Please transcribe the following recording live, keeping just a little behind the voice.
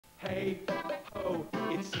Hey, ho,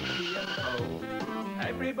 it's Sooty and Co.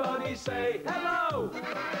 Everybody say hello!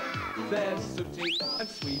 There's Sooty and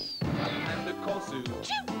Sweep, a panda called Sue,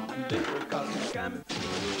 and little cousin Scamp.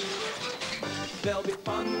 There'll be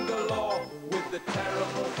fun galore with the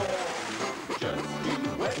terrible four. Just you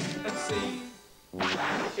wait and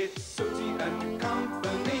see. It's Sooty and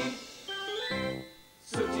Company.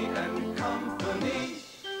 Sooty and Company.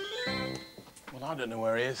 Well, I don't know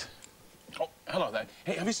where he is. Oh, hello there.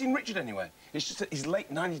 Hey, have you seen Richard anywhere? It's just that he's late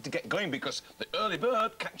and I need to get going because the early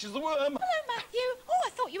bird catches the worm. Hello, Matthew. Oh, I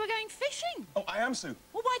thought you were going fishing. Oh, I am, Sue.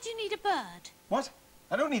 Well, why do you need a bird? What?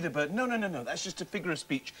 I don't need a bird. No. That's just a figure of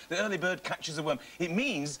speech. The early bird catches the worm. It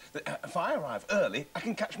means that if I arrive early, I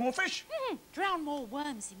can catch more fish. Drown more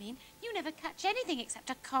worms, you mean? You never catch anything except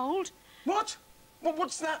a cold. What? Well,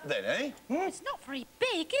 what's that then, eh? It's not very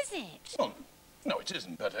big, is it? Well, no, it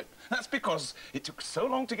isn't, but that's because it took so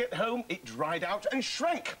long to get home, it dried out and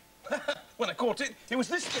shrank. When I caught it, it was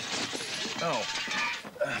this big. Oh.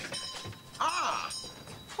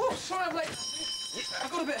 Oh, sorry I'm late. I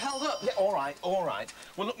got a bit held up. Yeah, all right.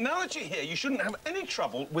 Well, look, now that you're here, you shouldn't have any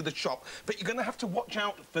trouble with the shop, but you're going to have to watch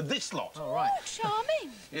out for this lot. All right. Oh,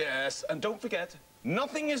 charming. Yes, and don't forget,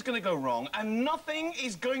 nothing is going to go wrong and nothing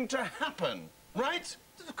is going to happen, right?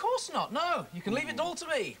 Of course not, no. You can leave it all to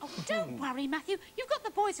me. Oh, don't worry, Matthew. You've got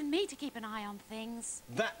the boys and me to keep an eye on things.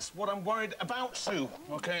 That's what I'm worried about, Sue.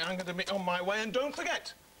 OK, I'm going to be on my way, and don't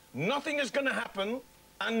forget, nothing is going to happen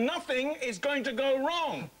and nothing is going to go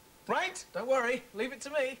wrong, right? Don't worry, leave it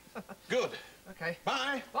to me. Good. OK.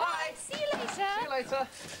 Bye. Bye. See you later. See you later.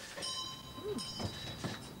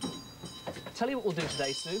 Tell you what we'll do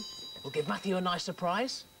today, Sue. We'll give Matthew a nice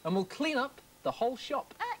surprise and we'll clean up the whole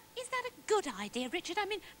shop. Is that a good idea, Richard? I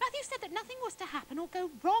mean, Matthew said that nothing was to happen or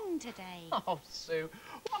go wrong today. Oh, Sue,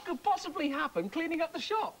 what could possibly happen cleaning up the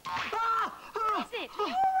shop? What is it? Are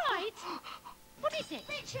you all right? What is it?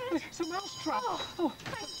 Richard! It's a mousetrap. Oh,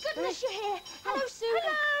 thank goodness you're here. Hello, Sue.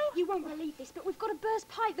 Hello. You won't believe this, but we've got a burst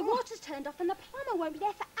pipe. The water's turned off and the plumber won't be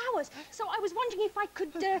there for hours. So I was wondering if I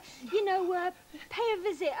could, pay a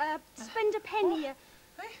visit, spend a penny.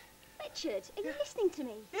 Hey? Richard, are you listening to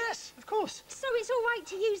me? Yes, of course. So it's all right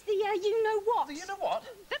to use the you-know-what? Do you know what?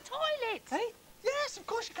 The toilet. Hey? Yes, of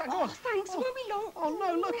course you can. Go on. Thanks. Won't be long. Oh,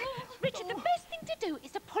 no, look. Richard, the best thing to do is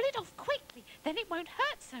to pull it off quickly. Then it won't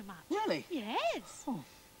hurt so much. Really? Yes. Oh.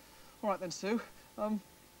 All right then, Sue. Ow!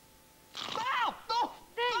 Oh!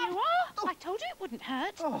 There you are. I told you it wouldn't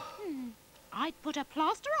hurt. Oh. I'd put a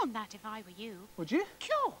plaster on that if I were you. Would you?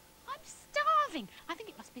 Sure. I'm starving. I think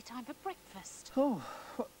it must be time for breakfast. Oh.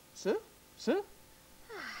 What? Sue? Sue?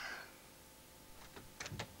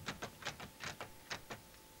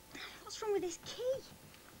 What's wrong with this key?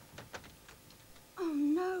 Oh,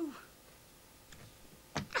 no.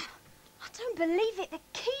 I don't believe it. The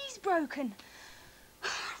key's broken.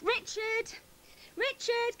 Richard!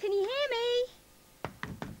 Richard, can you hear me?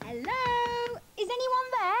 Hello? Is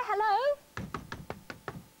anyone there? Hello?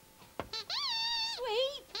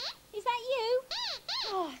 Sweep? Is that you?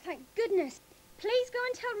 Oh, thank goodness. Please go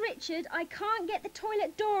and tell Richard I can't get the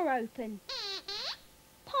toilet door open.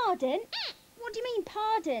 Pardon? What do you mean,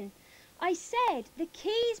 pardon? I said the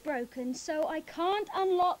key's broken, so I can't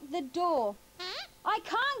unlock the door. I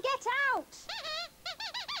can't get out.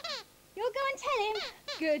 You'll go and tell him?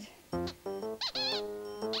 Good.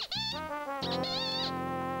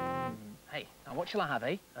 Hey, now what shall I have,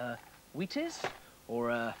 eh? Wheaties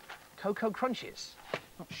or Cocoa Crunches?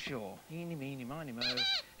 Not sure. Eeny, meeny, miny, mo.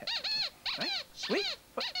 Hey, sweet?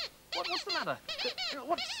 What's the matter?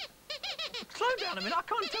 What's... Slow down a minute. I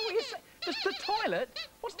can't tell what you're saying. Just the toilet?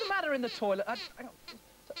 What's the matter in the toilet? Hang on.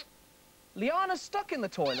 Liana's stuck in the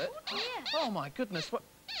toilet? Oh, dear. Oh, my goodness. What?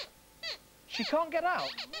 She can't get out?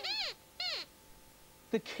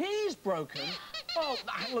 The key's broken? Oh,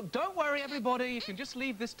 look, don't worry, everybody. You can just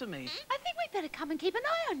leave this to me. I think we'd better come and keep an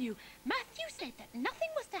eye on you. Matthew said that nothing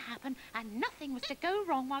was to happen and nothing was to go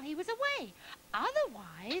wrong while he was away.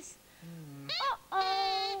 Otherwise...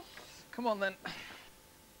 Uh-oh. Come on, then.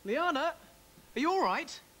 Liana, are you all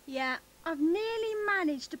right? Yeah, I've nearly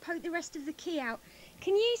managed to poke the rest of the key out.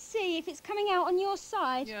 Can you see if it's coming out on your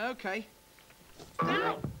side? Yeah, OK.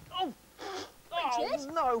 Ow. Oh! Richard?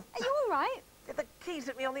 Oh, no. Are you all right? The keys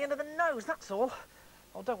hit me on the end of the nose, that's all.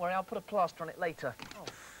 Oh, don't worry, I'll put a plaster on it later. Oh,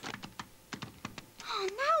 Oh,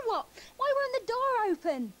 now what? Why won't the door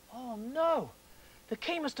open? oh no. The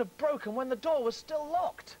key must have broken when the door was still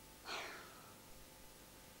locked.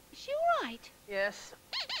 Is she all right? Yes.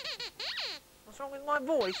 What's wrong with my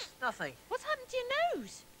voice? Nothing. What's happened to your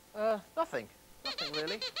nose? Nothing. Nothing,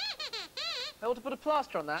 really. I ought to put a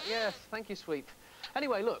plaster on that. Yes, thank you, Sweep.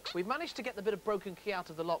 Anyway, look, we've managed to get the bit of broken key out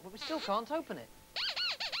of the lock, but we still can't open it.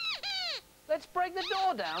 Let's break the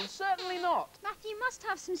door down. Certainly not. Matthew must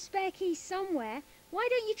have some spare keys somewhere. Why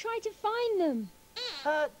don't you try to find them?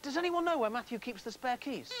 Does anyone know where Matthew keeps the spare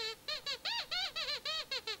keys?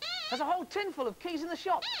 There's a whole tin full of keys in the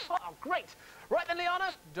shop. Oh, great. Right then,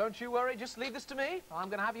 Liana, don't you worry. Just leave this to me. I'm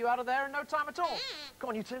going to have you out of there in no time at all. Come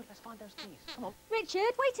on, you two. Let's find those keys. Come on. Richard,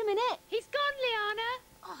 wait a minute. He's gone, Liana.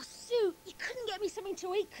 Oh, Sue, you couldn't get me something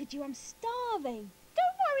to eat, could you? I'm starving.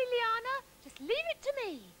 Don't worry, Liana. Just leave it to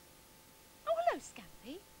me. Oh, hello,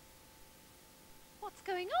 Scampy. What's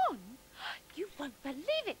going on? You won't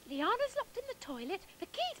believe it. Liana's locked in the toilet, the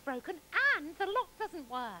key's broken, and the lock doesn't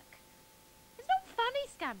work. It's not funny,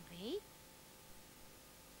 Scampy.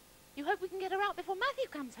 You hope we can get her out before Matthew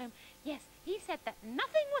comes home. Yes, he said that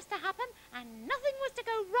nothing was to happen and nothing was to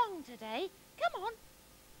go wrong today. Come on.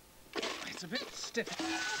 It's a bit stiff.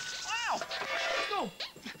 Ow! Oh.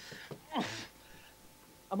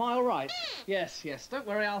 Am I all right? Yes, yes. Don't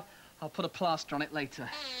worry, I'll put a plaster on it later.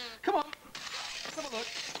 Come on. Let's have a look.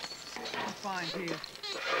 See what I can find here.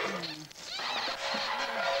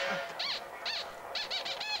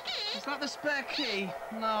 Is that the spare key?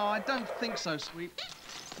 No, I don't think so, Sweep.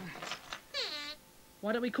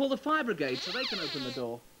 Why don't we call the fire brigade so they can open the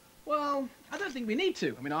door? Well, I don't think we need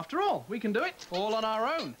to. I mean, after all, we can do it all on our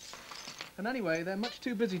own. And anyway, they're much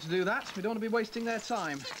too busy to do that. We don't want to be wasting their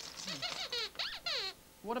time.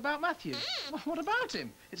 What about Matthew? What about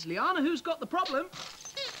him? It's Liana who's got the problem.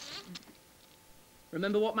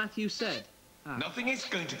 Remember what Matthew said? Nothing is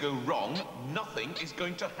going to go wrong. Nothing is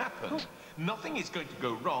going to happen. Oh. Nothing is going to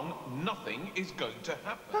go wrong. Nothing is going to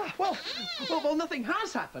happen. Well, nothing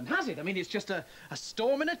has happened, has it? I mean, it's just a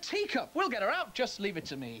storm in a teacup. We'll get her out. Just leave it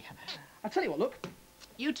to me. I'll tell you what, look.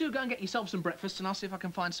 You two go and get yourself some breakfast, and I'll see if I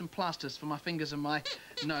can find some plasters for my fingers and my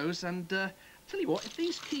nose. And tell you what, if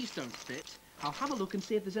these keys don't fit, I'll have a look and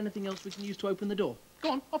see if there's anything else we can use to open the door.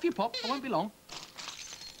 Go on, off you pop. I won't be long.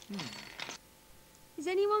 Is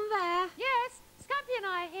anyone there? Yes, Scampy and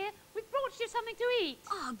I are here. We've brought you something to eat.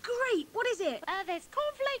 Oh, great. What is it? There's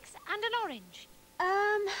cornflakes and an orange.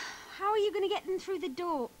 How are you going to get them through the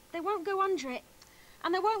door? They won't go under it.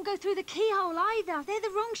 And they won't go through the keyhole either. They're the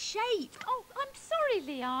wrong shape. Oh, I'm sorry,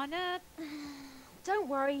 Liana. Don't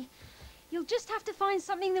worry. You'll just have to find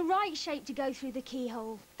something the right shape to go through the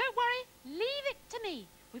keyhole. Don't worry. Leave it to me.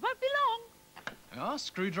 We won't be long. There are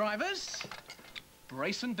screwdrivers.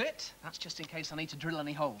 Brace and bit. That's just in case I need to drill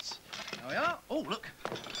any holes. There we are. Oh, look.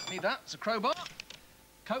 Need that. It's a crowbar.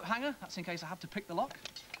 Coat hanger. That's in case I have to pick the lock.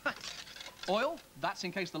 Oil. That's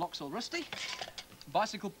in case the lock's all rusty.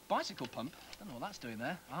 Bicycle pump. Don't know what that's doing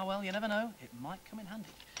there. Ah, well, you never know. It might come in handy.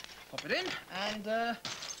 Pop it in, and the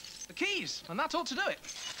keys, and that ought to do it.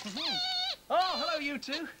 Oh, hello, you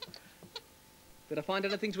two. Did I find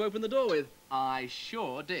anything to open the door with? I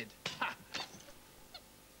sure did. Ha.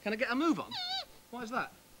 Can I get a move on? What is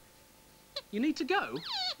that? You need to go?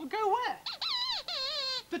 Well, go where?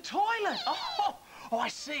 The toilet. Oh, I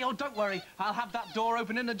see. Oh, don't worry. I'll have that door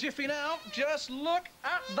open in a jiffy now. Just look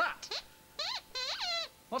at that.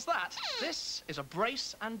 What's that? This is a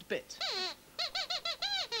brace and bit.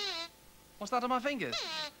 What's that on my fingers?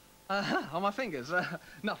 On my fingers?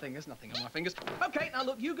 Nothing. There's nothing on my fingers. OK, now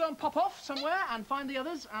look, you go and pop off somewhere and find the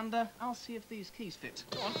others, and I'll see if these keys fit.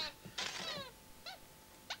 Go on.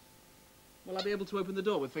 Will I be able to open the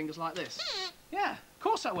door with fingers like this? Yeah, of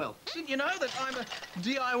course I will. Didn't you know that I'm a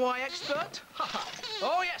DIY expert?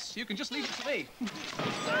 Oh, yes, you can just leave it to me.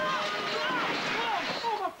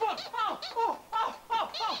 Oh, my foot! Oh!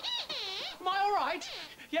 Am I all right?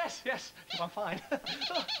 Yes, I'm fine.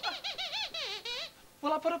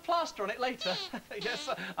 Will I put a plaster on it later? Yes,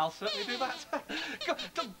 I'll certainly do that.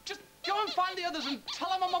 Just go and find the others and tell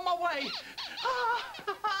them I'm on my way.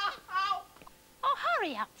 Oh,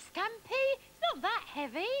 hurry up, Scampy. It's not that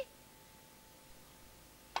heavy.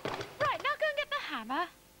 Right, now go and get the hammer.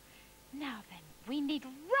 Now then, we need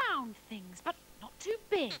round things, but not too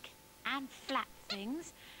big. And flat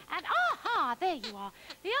things. And aha, there you are.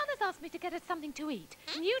 Liana's asked me to get us something to eat,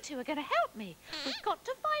 and you two are going to help me. We've got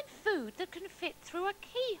to find food that can fit through a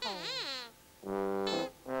keyhole.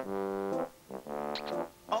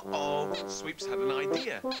 Uh-oh, Sweep's had an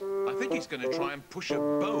idea. I think he's going to try and push a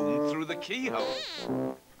bone through the keyhole.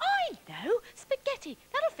 I know! Spaghetti!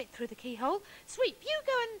 That'll fit through the keyhole. Sweep, you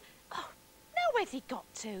go and... Oh, now where's he got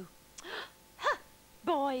to? Huh,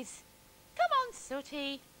 boys. Come on,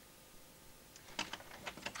 Sooty.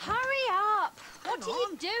 Hurry up! What are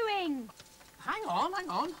you doing? Hang on.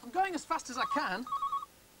 I'm going as fast as I can.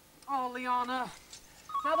 Oh, Liana,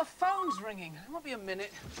 Now the phone's ringing. It won't be a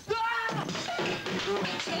minute. Ah! Richard?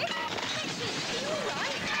 Richard, are you all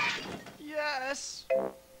right? Yes.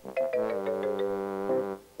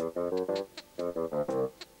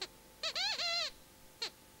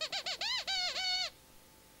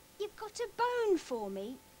 You've got a bone for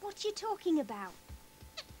me? What are you talking about?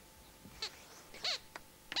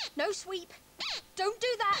 No, Sweep. Don't do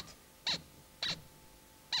that.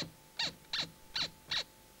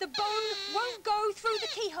 The bone won't go through the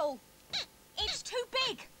keyhole. It's too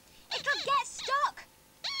big. It'll get stuck.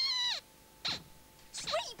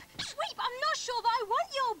 Sweep! Sweep! I'm not sure that I want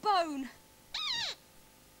your bone.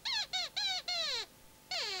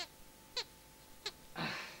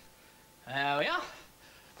 There we are.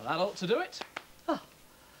 Well, that ought to do it. Oh.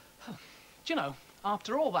 Do you know,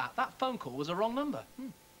 after all that, that phone call was a wrong number. Do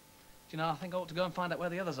you know, I think I ought to go and find out where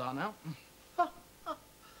the others are now.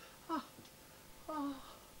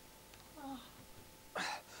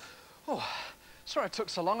 Oh, sorry it took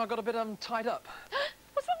so long. I got a bit tied up.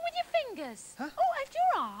 What's wrong with your fingers? Huh? Oh, and your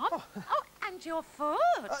arm? Oh. And your foot?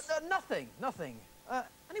 Nothing.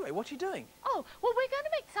 Anyway, what are you doing? Oh, well, we're going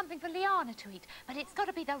to make something for Liana to eat, but it's got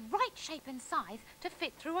to be the right shape and size to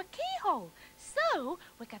fit through a keyhole. So,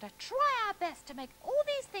 we're going to try our best to make all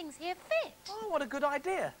these things here fit. Oh, what a good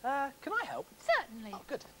idea. Can I help? Certainly. Oh,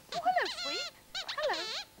 good. Oh, hello, Sweep. Hello.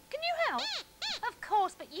 Can you help? Of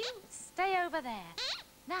course, but you stay over there.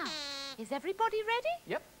 Now, is everybody ready?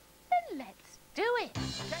 Yep. Then let's do it.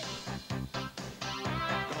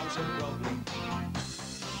 Got a problem.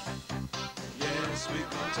 Yes, we've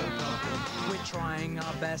got a problem. We're trying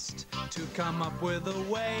our best to come up with a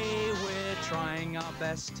way. We're trying our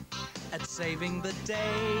best at saving the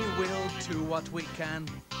day. We'll do what we can.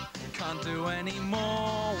 Can't do any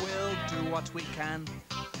more. We'll do what we can.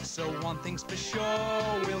 So one thing's for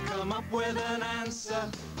sure, we'll come up with an answer.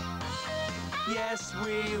 Yes,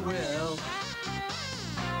 we will.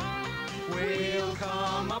 We'll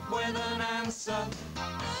come up with an answer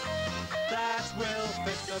that will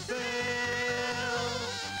fit the bill.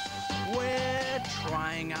 We're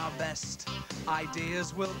trying our best.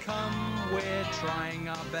 Ideas will come. We're trying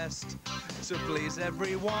our best to please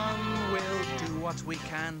everyone. We'll do what we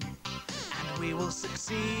can. And we will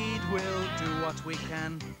succeed. We'll do what we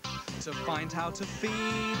can to find how to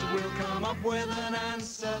feed. We'll come up with an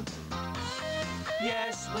answer.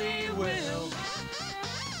 Yes, we will.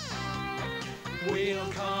 We'll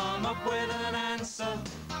come up with an answer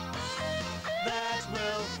that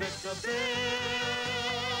will fit the bill.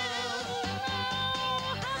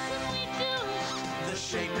 How can we do it? The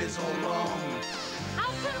shape is all wrong,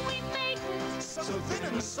 How can we make it? so thin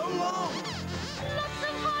and so long. Lots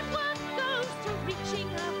of hard work goes to reaching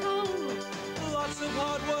our goal. Lots of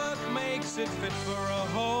hard work makes it fit for a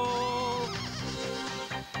whole.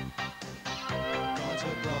 Got a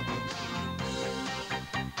problem.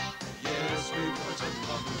 Yes, we've got a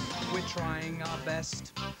problem. We're trying our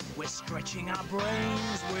best. We're stretching our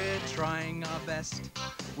brains. We're trying our best.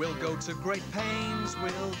 We'll go to great pains.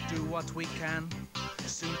 We'll do what we can.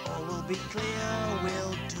 Soon all will be clear.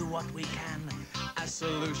 We'll do what we can. A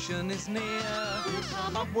solution is near. We'll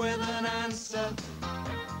come up with an answer.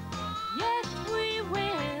 Yes, we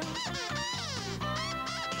will.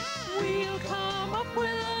 We'll come up with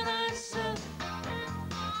an answer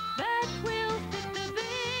that will fit the bill.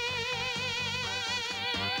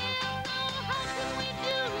 How can we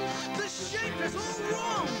do it? The shape is all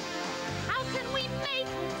wrong. How can we make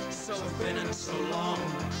it? So thin and so long.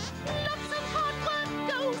 Lots of hard work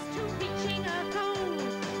goes to reaching our goal.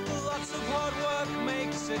 Lots of hard work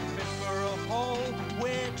makes it fit for a whole.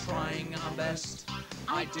 We're trying our best.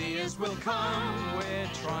 Ideas will come. We're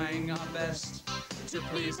trying our best to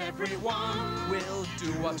please everyone. We'll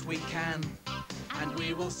do what we can, and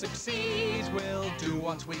we will succeed. We'll do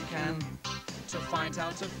what we can to find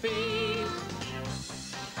how to feed.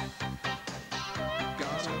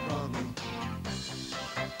 Got a problem.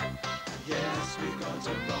 Yes, we got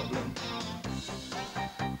a problem.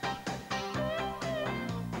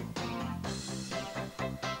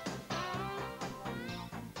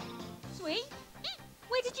 Sweet,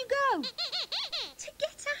 where did you go? To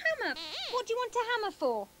get a hammer. What do you want a hammer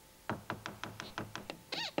for?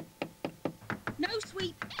 No,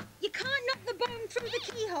 Sweep. You can't knock the bone through the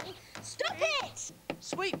keyhole. Stop it!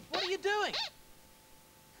 Sweep, what are you doing?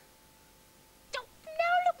 Oh,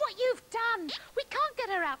 now look what you've done. We can't get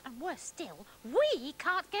her out, and worse still, we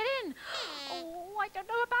can't get in. Oh, I don't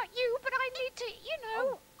know about you, but I need to, you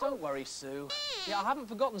know... Oh, don't worry, Sue. Yeah, I haven't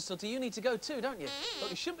forgotten, Sooty. You need to go too, don't you?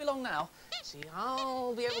 Look, you shouldn't be long now. See,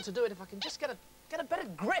 I'll be able to do it if I can just get a better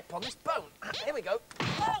grip on this bone. Here we go.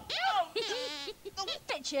 Oh, oh.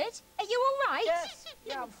 Richard, are you all right? Yes,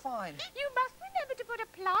 yeah, I'm fine. You must remember to put a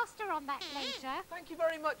plaster on that later. Thank you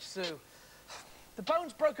very much, Sue. The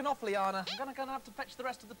bone's broken off, Liana. I'm gonna have to fetch the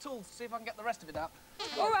rest of the tools to see if I can get the rest of it out.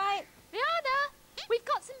 All right. Liana, we've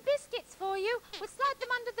got some biscuits for you. We'll slide them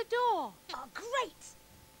under the door. Oh, great.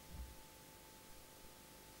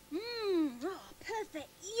 Oh, perfect.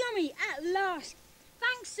 Yummy at last.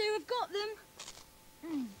 Thanks, Sue. I've got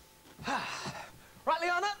them. Right,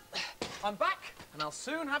 Liana, I'm back, and I'll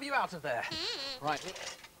soon have you out of there. Right.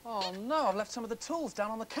 Oh, no, I've left some of the tools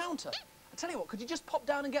down on the counter. I tell you what, could you just pop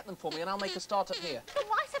down and get them for me, and I'll make a start up here? Oh,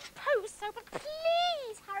 I suppose so, but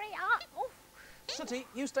please hurry up. Oof. Sooty,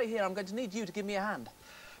 you stay here. I'm going to need you to give me a hand.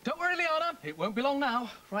 Don't worry, Liana. It won't be long now.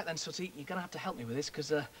 Right then, Sooty, you're going to have to help me with this,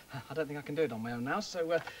 because I don't think I can do it on my own now.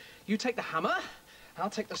 So you take the hammer, I'll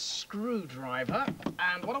take the screwdriver,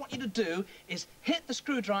 and what I want you to do is hit the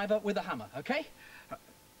screwdriver with the hammer, OK?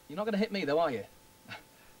 You're not going to hit me, though, are you?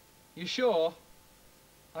 You sure?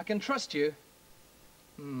 I can trust you?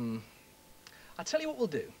 I'll tell you what we'll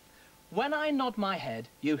do. When I nod my head,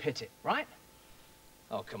 you hit it, right?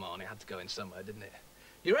 Oh, come on, it had to go in somewhere, didn't it?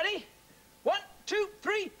 You ready? 1, 2,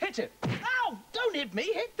 3, hit it. Ow! Don't hit me,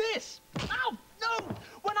 hit this. Ow! No!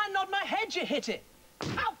 When I nod my head, you hit it.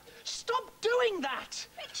 Ow! Stop doing that!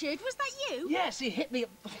 Richard, was that you? Yes, he hit me.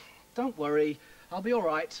 Don't worry, I'll be all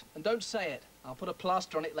right. And don't say it. I'll put a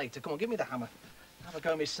plaster on it later. Come on, give me the hammer. Have a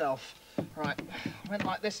go myself. Right, went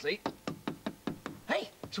like this, Lee. Hey,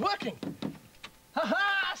 it's working.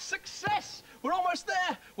 Ha-ha! Success! We're almost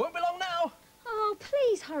there. Won't be long now. Oh,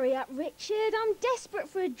 please hurry up, Richard. I'm desperate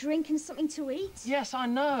for a drink and something to eat. Yes, I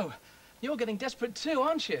know. You're getting desperate too,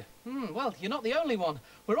 aren't you? Well, you're not the only one.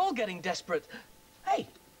 We're all getting desperate. Hey,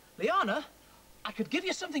 Liana, I could give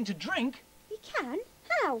you something to drink. You can?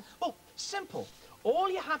 How? Well, simple. All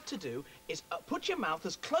you have to do is put your mouth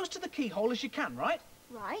as close to the keyhole as you can, right?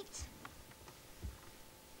 Right.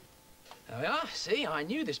 There we are. See, I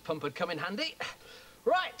knew this pump would come in handy.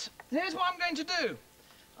 Right, here's what I'm going to do.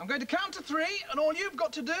 I'm going to count to 3, and all you've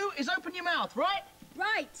got to do is open your mouth, right?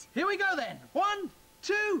 Right. Here we go, then. 1,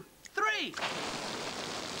 2, 3.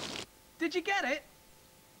 Did you get it?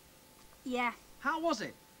 Yeah. How was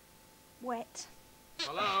it? Wet.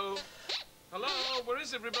 Hello? Hello? Where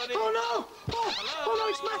is everybody? Oh, no! Oh, no,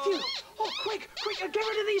 it's Matthew! Oh, quick, get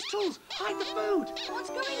rid of these tools! Hide the food! What's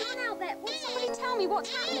going on out there? Will somebody tell me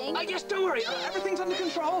what's happening? Yes, don't worry. Everything's under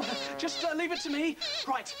control. Just leave it to me.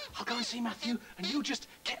 Right, I'll go and see Matthew, and you just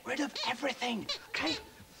get rid of everything, OK?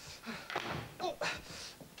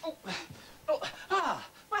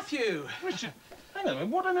 Matthew! Richard, hang on a minute.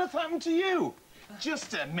 What on earth happened to you?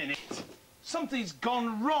 Just a minute. Something's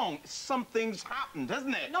gone wrong. Something's happened,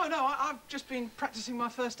 hasn't it? No, I've just been practicing my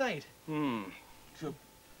first aid. Of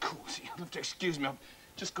course, you'll have to excuse me. I've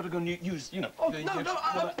just got to go and use, you know... Oh, no, don't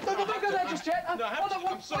go there just yet. No, I have to.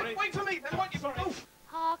 I'm sorry. Wait for me. Wait, sorry.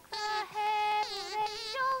 Hark the herald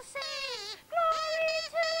angels sing, glory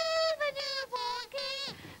to the newborn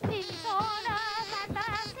King, peace on earth and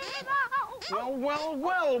mercy abound.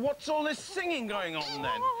 Well, what's all this singing going on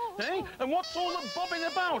then? Eh? And what's all the bobbing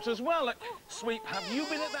about as well? Sweep, have you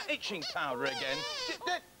been at that itching powder again?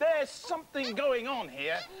 There's something going on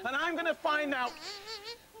here, and I'm going to find out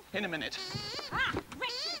in a minute.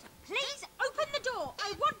 Richard, please open the door.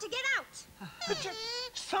 I want to get out. Richard,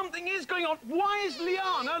 something is going on. Why is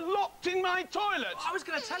Liana locked in my toilet? I was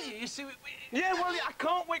going to tell you, you see... Yeah, well, I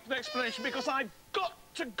can't wait for the explanation because I've got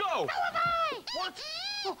to go. So have I. What?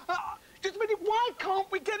 Just a minute, why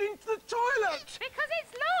can't we get into the toilet? Because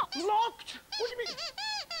it's locked. Locked? What do you mean?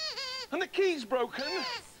 And the key's broken?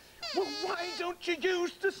 Yes. Well, why don't you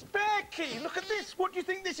use the spare key? Look at this. What do you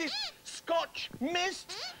think this is? Scotch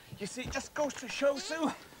mist? You see, it just goes to show,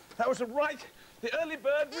 Sue, that was right. The early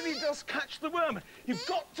bird really does catch the worm. You've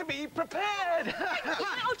got to be prepared.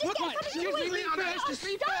 I'll just get something to eat.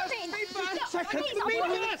 Speed first. Second. Please, I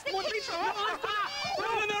want to use the key.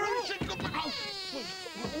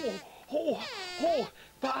 No.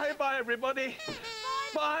 Bye, everybody.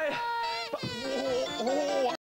 Bye.